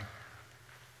suffering.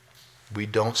 We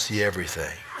don't see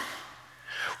everything.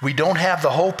 We don't have the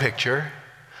whole picture,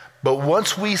 but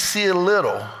once we see a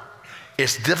little,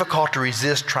 it's difficult to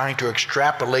resist trying to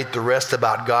extrapolate the rest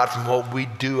about God from what we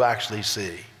do actually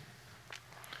see.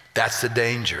 That's the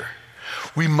danger.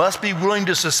 We must be willing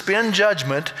to suspend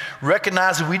judgment,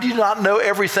 recognizing we do not know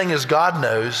everything as God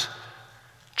knows.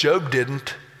 Job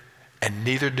didn't, and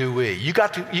neither do we. You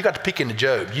got to peek into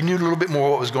Job. You knew a little bit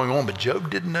more what was going on, but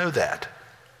Job didn't know that.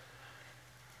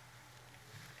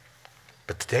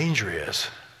 But the danger is,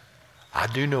 I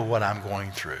do know what I'm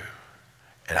going through,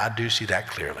 and I do see that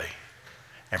clearly.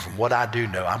 And from what I do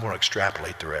know, I'm going to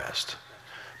extrapolate the rest.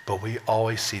 But we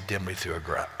always see dimly through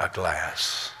a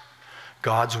glass.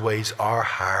 God's ways are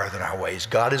higher than our ways.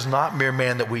 God is not mere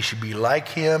man that we should be like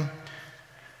him.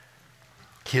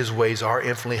 His ways are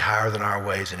infinitely higher than our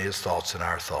ways, and his thoughts than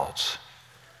our thoughts.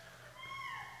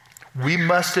 We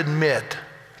must admit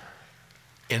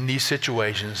in these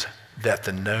situations that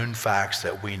the known facts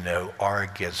that we know are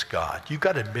against God. You've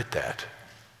got to admit that.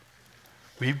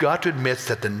 We've got to admit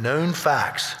that the known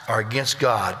facts are against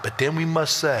God, but then we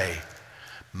must say,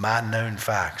 my known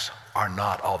facts are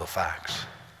not all the facts.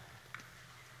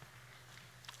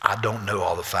 I don't know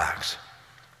all the facts.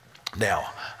 Now,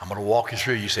 I'm going to walk you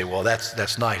through. You say, well,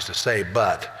 that's nice to say,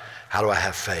 but how do I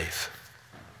have faith?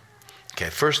 Okay,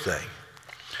 first thing,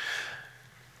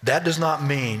 that does not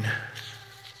mean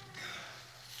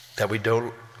that we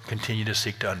don't continue to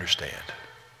seek to understand.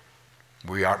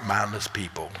 We aren't mindless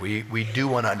people. We do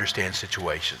want to understand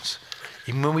situations.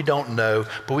 Even when we don't know,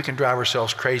 but we can drive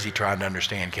ourselves crazy trying to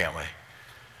understand, can't we? I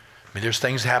mean, there's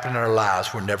things happening in our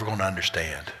lives we're never going to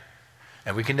understand.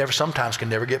 And we sometimes can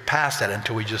never get past that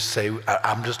until we just say,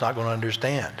 I'm just not going to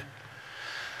understand.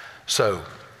 So,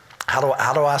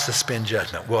 how do I suspend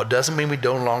judgment? Well, it doesn't mean we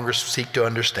no longer seek to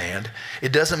understand.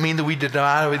 It doesn't mean that we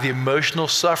deny the emotional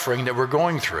suffering that we're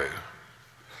going through.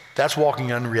 That's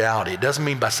walking in reality. It doesn't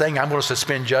mean by saying I'm going to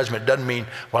suspend judgment, it doesn't mean,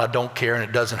 well, I don't care and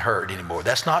it doesn't hurt anymore.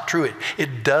 That's not true.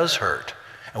 It does hurt.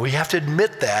 And we have to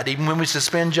admit that even when we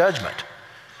suspend judgment.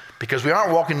 Because we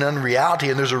aren't walking in unreality,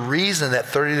 and there's a reason that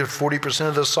 30 to 40%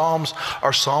 of the Psalms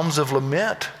are Psalms of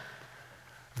lament.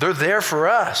 They're there for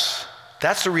us.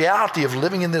 That's the reality of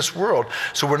living in this world.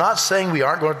 So we're not saying we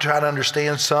aren't going to try to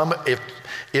understand some if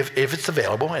it's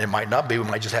available, and it might not be. We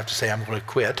might just have to say, I'm going to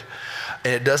quit.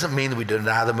 And it doesn't mean that we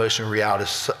deny the emotional reality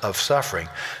of suffering.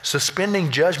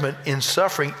 Suspending judgment in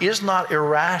suffering is not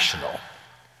irrational.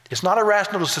 It's not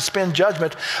irrational to suspend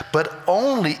judgment, but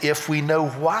only if we know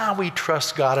why we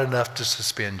trust God enough to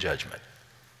suspend judgment.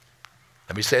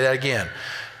 Let me say that again.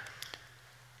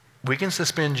 We can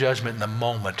suspend judgment in the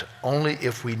moment only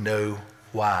if we know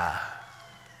why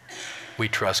we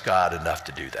trust God enough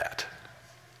to do that.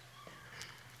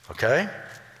 Okay?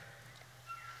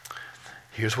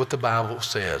 Here's what the Bible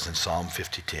says in Psalm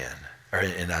 50:10, or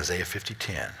in Isaiah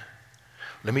 50:10.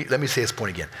 Let me say this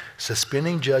point again.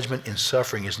 Suspending judgment in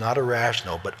suffering is not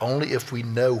irrational, but only if we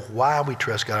know why we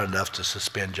trust God enough to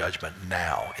suspend judgment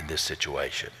now in this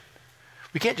situation.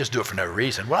 We can't just do it for no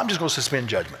reason. Well, I'm just going to suspend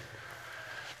judgment.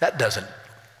 That doesn't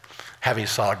have any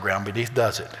solid ground beneath,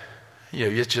 does it? You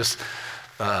know, it's just,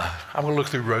 I'm going to look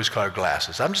through rose-colored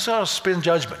glasses. I'm just going to suspend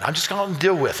judgment. I'm just going to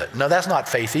deal with it. No, that's not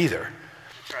faith either.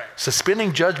 Right.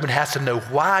 Suspending judgment has to know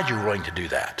why you're willing to do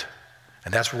that.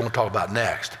 And that's what we're going to talk about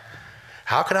next.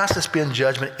 How can I suspend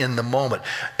judgment in the moment?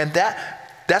 And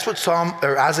that's what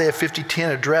Isaiah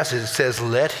 50:10 addresses. It says,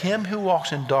 let him who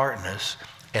walks in darkness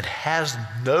and has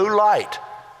no light.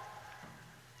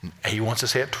 He wants to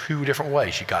say it two different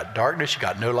ways. You got darkness, you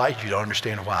got no light, you don't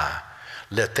understand why.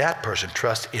 Let that person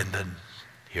trust in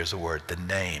here's the word, the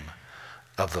name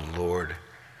of the Lord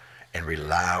and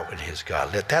rely on his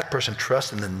God. Let that person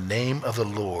trust in the name of the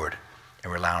Lord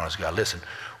and rely on his God. Listen,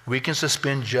 we can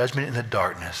suspend judgment in the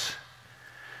darkness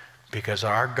because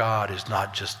our God is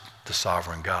not just the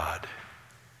sovereign God.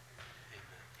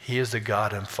 He is the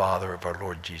God and Father of our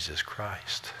Lord Jesus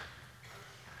Christ.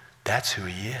 That's who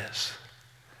he is.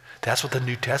 That's what the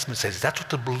New Testament says. That's what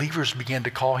the believers began to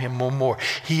call him more and more.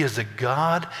 He is the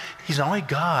God. He's not only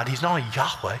God. He's not only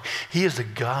Yahweh. He is the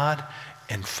God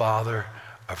and Father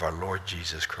of our Lord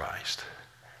Jesus Christ.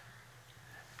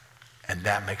 And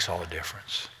that makes all the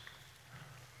difference.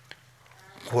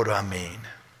 What do I mean?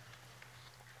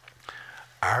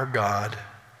 Our God,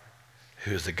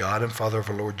 who is the God and Father of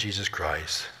our Lord Jesus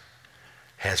Christ,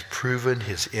 has proven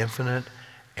his infinite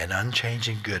and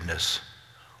unchanging goodness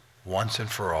once and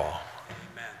for all.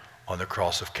 Amen. On the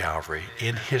cross of Calvary,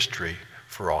 in history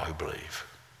for all who believe.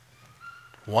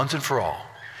 Once and for all.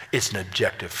 It's an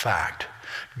objective fact.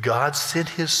 God sent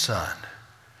his Son,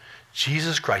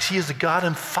 Jesus Christ. He is the God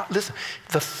and listen,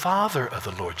 the Father of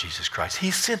the Lord Jesus Christ.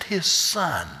 He sent his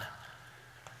Son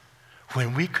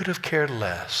when we could have cared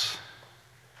less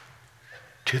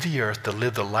to the earth to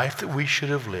live the life that we should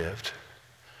have lived,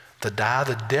 to die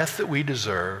the death that we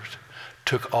deserved,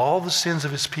 took all the sins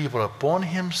of his people upon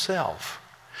himself,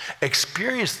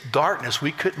 experienced darkness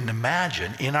we couldn't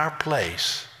imagine in our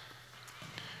place,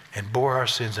 and bore our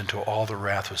sins until all the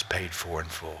wrath was paid for in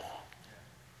full.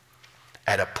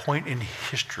 At a point in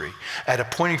history, at a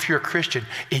point if you're a Christian,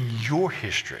 in your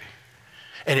history.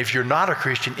 And if you're not a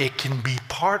Christian, it can be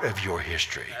part of your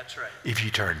history. That's right. If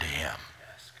you turn to him.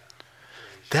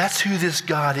 That's who this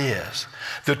God is.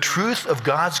 The truth of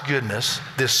God's goodness,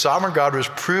 this sovereign God, was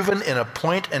proven in a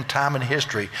point and time in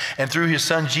history. And through his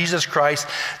Son, Jesus Christ,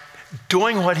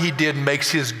 doing what he did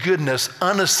makes his goodness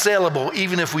unassailable,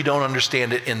 even if we don't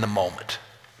understand it in the moment.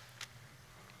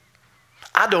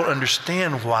 I don't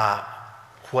understand why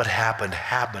what happened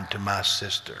to my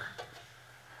sister.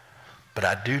 But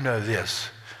I do know this.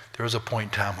 There was a point in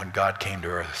time when God came to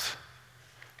earth.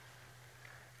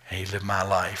 And he lived my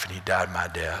life and he died my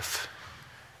death.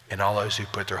 And all those who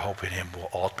put their hope in him will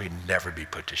ultimately never be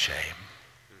put to shame.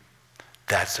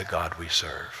 That's the God we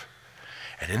serve.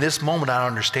 And in this moment I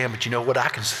don't understand, but you know what? I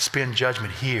can suspend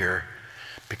judgment here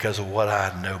because of what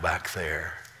I know back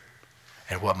there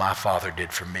and what my Father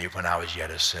did for me when I was yet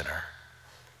a sinner.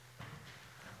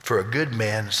 For a good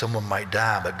man, someone might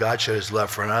die, but God showed his love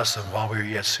for us, and while we were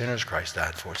yet sinners, Christ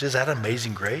died for us. Is that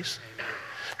amazing grace?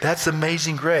 That's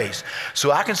amazing grace.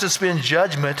 So I can suspend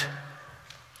judgment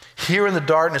here in the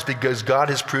darkness because God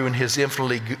has proven his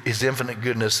infinite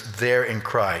goodness there in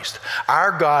Christ.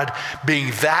 Our God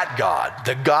being that God,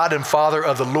 the God and Father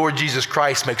of the Lord Jesus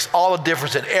Christ, makes all the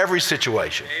difference in every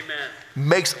situation. Amen.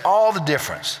 Makes all the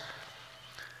difference.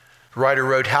 The writer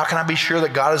wrote, how can I be sure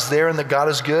that God is there and that God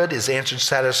is good? Is answered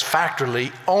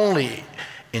satisfactorily only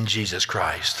in Jesus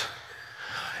Christ.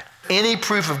 Any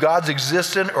proof of God's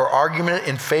existence or argument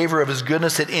in favor of his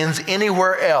goodness that ends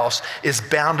anywhere else is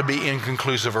bound to be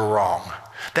inconclusive or wrong.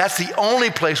 That's the only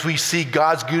place we see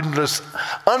God's goodness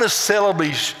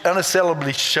unassailably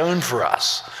shown for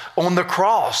us, on the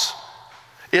cross.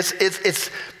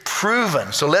 It's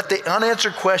proven. So let the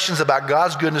unanswered questions about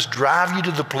God's goodness drive you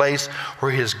to the place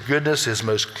where his goodness is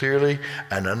most clearly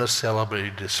and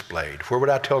unassailably displayed. Where would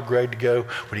I tell Greg to go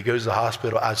when he goes to the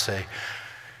hospital? I'd say,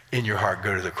 in your heart,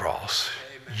 go to the cross.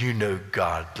 Amen. You know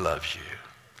God loves you.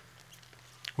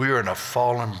 We are in a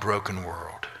fallen, broken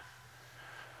world.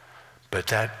 But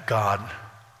that God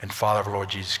and Father of our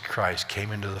Lord Jesus Christ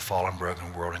came into the fallen,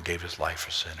 broken world and gave his life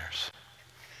for sinners.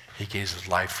 He gave his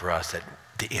life for us, that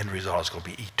the end result is going to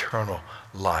be eternal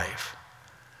life.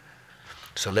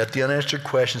 So let the unanswered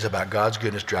questions about God's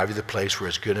goodness drive you to the place where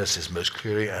his goodness is most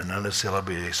clearly and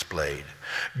unassailably displayed.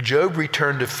 Job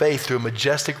returned to faith through a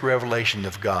majestic revelation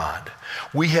of God.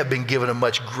 We have been given a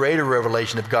much greater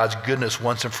revelation of God's goodness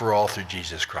once and for all through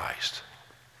Jesus Christ.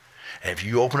 And if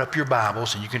you open up your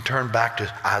Bibles and you can turn back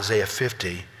to Isaiah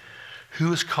 50,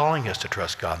 who is calling us to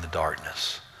trust God in the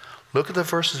darkness? Look at the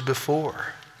verses before.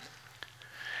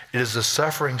 It is the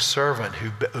suffering servant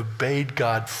who obeyed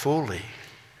God fully.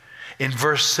 In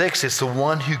verse 6, it's the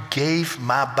one who gave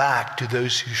my back to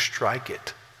those who strike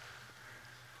it.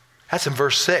 That's in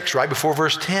verse 6, right before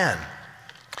verse 10.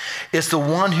 It's the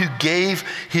one who gave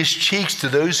his cheeks to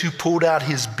those who pulled out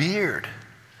his beard.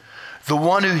 The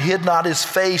one who hid not his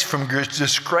face from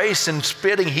disgrace and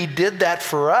spitting. He did that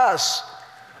for us,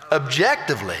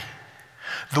 objectively.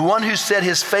 The one who set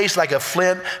his face like a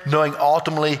flint, knowing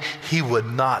ultimately he would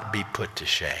not be put to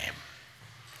shame.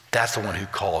 That's the one who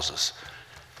calls us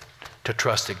to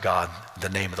trust in God, the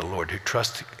name of the Lord, who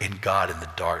trusts in God in the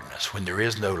darkness when there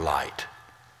is no light.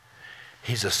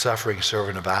 He's a suffering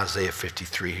servant of Isaiah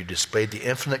 53 who displayed the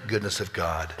infinite goodness of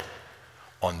God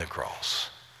on the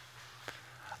cross.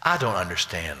 I don't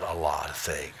understand a lot of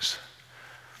things,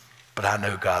 but I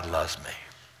know God loves me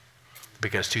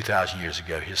because 2,000 years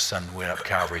ago, his son went up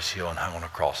Calvary's Hill and hung on a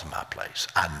cross in my place.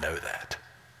 I know that.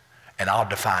 And I'll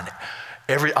define it.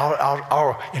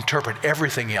 I'll interpret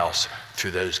everything else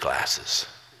through those glasses.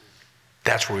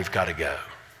 That's where we've got to go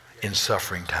in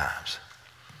suffering times.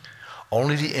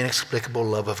 Only the inexplicable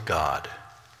love of God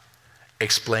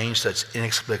explains such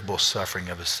inexplicable suffering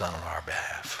of his son on our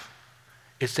behalf.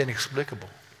 It's inexplicable.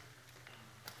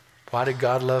 Why did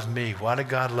God love me? Why did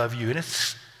God love you? And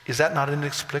is that not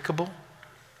inexplicable?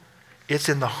 It's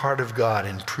in the heart of God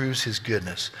and proves his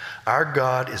goodness. Our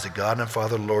God is the God and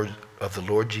Father of the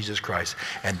Lord Jesus Christ,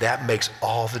 and that makes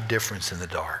all the difference in the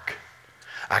dark.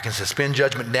 I can suspend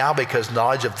judgment now because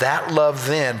knowledge of that love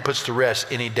then puts to rest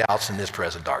any doubts in this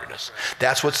present darkness.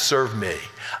 That's what served me.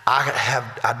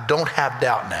 I don't have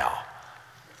doubt now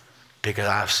because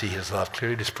I see his love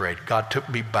clearly displayed. God took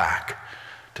me back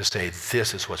to say,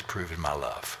 this is what's proven my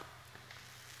love.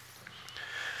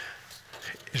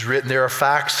 It's written, there are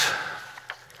facts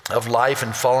of life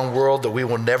and fallen world that we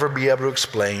will never be able to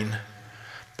explain,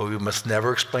 but we must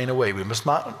never explain away. We must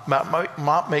not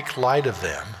make light of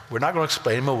them. We're not going to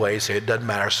explain them away, say it doesn't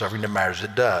matter, suffering that matters,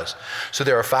 it does. So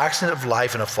there are facts of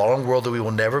life in a fallen world that we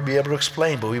will never be able to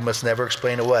explain, but we must never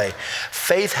explain away.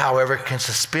 Faith, however, can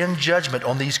suspend judgment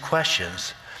on these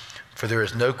questions, for there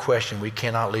is no question we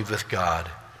cannot leave with God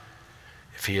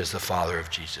if he is the Father of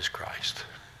Jesus Christ.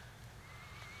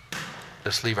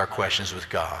 Let's leave our questions with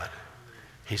God.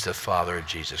 He's the Father of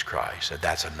Jesus Christ, and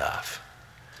that's enough.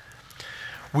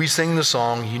 We sing the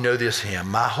song, you know this hymn,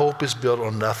 my hope is built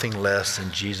on nothing less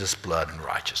than Jesus' blood and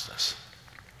righteousness.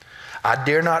 I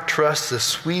dare not trust the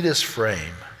sweetest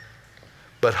frame,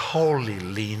 but wholly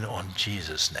lean on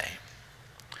Jesus' name.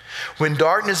 When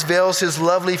darkness veils his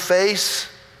lovely face,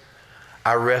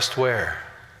 I rest where?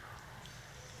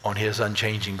 On his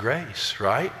unchanging grace,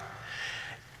 right?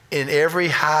 In every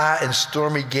high and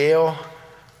stormy gale,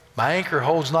 my anchor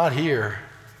holds not here,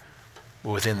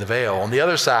 but within the veil. On the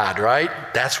other side, right?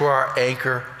 That's where our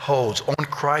anchor holds. On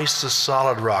Christ, the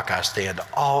solid rock I stand.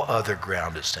 All other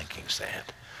ground is sinking sand.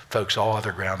 Folks, all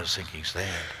other ground is sinking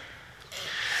sand.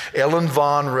 Ellen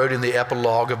Vaughn wrote in the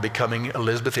epilogue of Becoming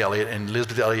Elizabeth Elliot, and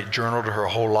Elizabeth Elliot journaled her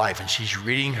whole life, and she's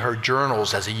reading her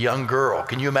journals as a young girl.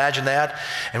 Can you imagine that?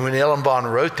 And when Ellen Vaughn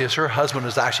wrote this, her husband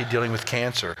was actually dealing with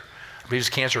cancer. I believe it was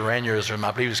cancer aneurysm.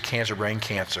 I believe it was cancer, brain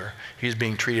cancer. He was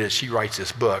being treated as she writes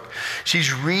this book.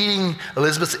 She's reading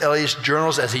Elizabeth Elliot's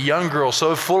journals as a young girl,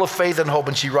 so full of faith and hope,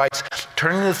 and she writes,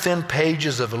 turning the thin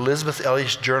pages of Elizabeth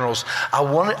Elliot's journals,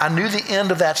 I knew the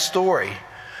end of that story.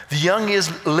 The young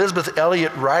Elizabeth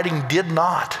Elliot writing did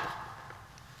not.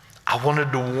 I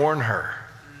wanted to warn her,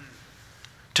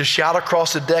 to shout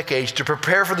across the decades, to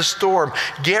prepare for the storm.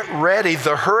 Get ready,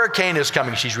 the hurricane is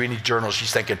coming. She's reading these journals.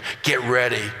 She's thinking, get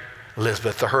ready,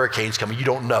 Elizabeth, the hurricane's coming. You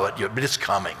don't know it yet, but it's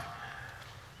coming.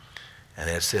 And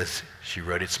then it says, she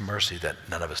wrote, it's mercy that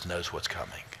none of us knows what's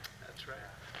coming. That's right.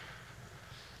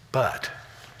 But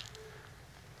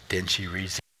then she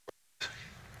reads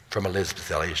from Elizabeth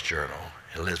Elliot's journal.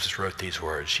 Elizabeth wrote these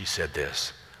words. She said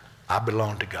this, I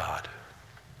belong to God.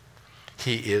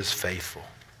 He is faithful.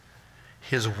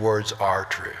 His words are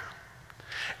true.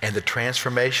 And the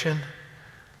transformation,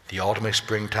 the ultimate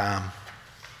springtime,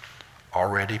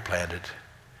 already planted,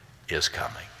 is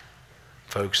coming.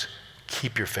 Folks,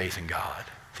 keep your faith in God.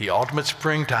 The ultimate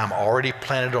springtime already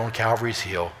planted on Calvary's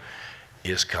Hill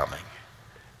is coming.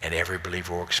 And every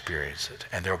believer will experience it.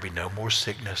 And there will be no more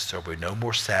sickness, there will be no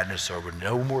more sadness, there will be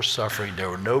no more suffering, there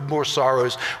will be no more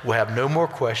sorrows. We'll have no more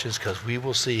questions because we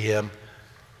will see him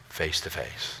face to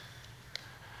face.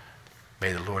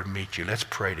 May the Lord meet you. Let's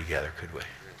pray together, could we?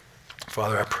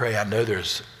 Father, I pray, I know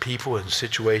there's people and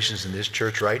situations in this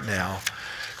church right now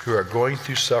who are going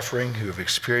through suffering, who have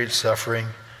experienced suffering.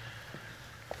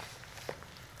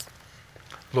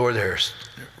 Lord, there's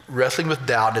wrestling with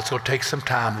doubt, and it's going to take some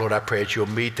time. Lord, I pray that you'll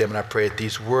meet them, and I pray that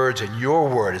these words and your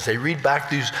word, as they read back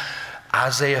these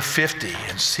Isaiah 50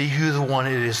 and see who the one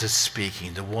it is that's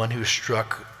speaking, the one who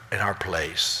struck in our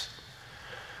place.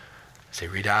 As they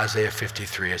read Isaiah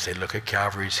 53, as they look at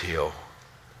Calvary's Hill,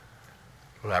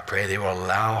 Lord, I pray they will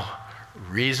allow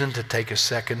reason to take a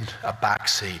back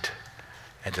seat,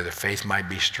 and that their faith might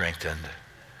be strengthened,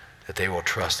 that they will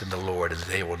trust in the Lord, and that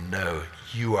they will know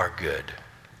you are good.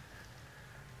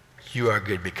 You are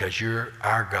good because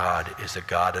our God is the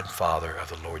God and Father of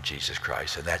the Lord Jesus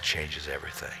Christ, and that changes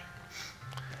everything.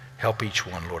 Help each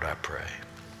one, Lord, I pray.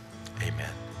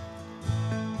 Amen.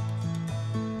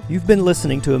 You've been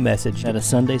listening to a message at a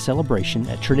Sunday celebration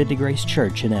at Trinity Grace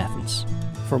Church in Athens.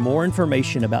 For more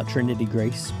information about Trinity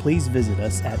Grace, please visit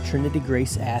us at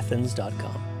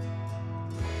trinitygraceathens.com.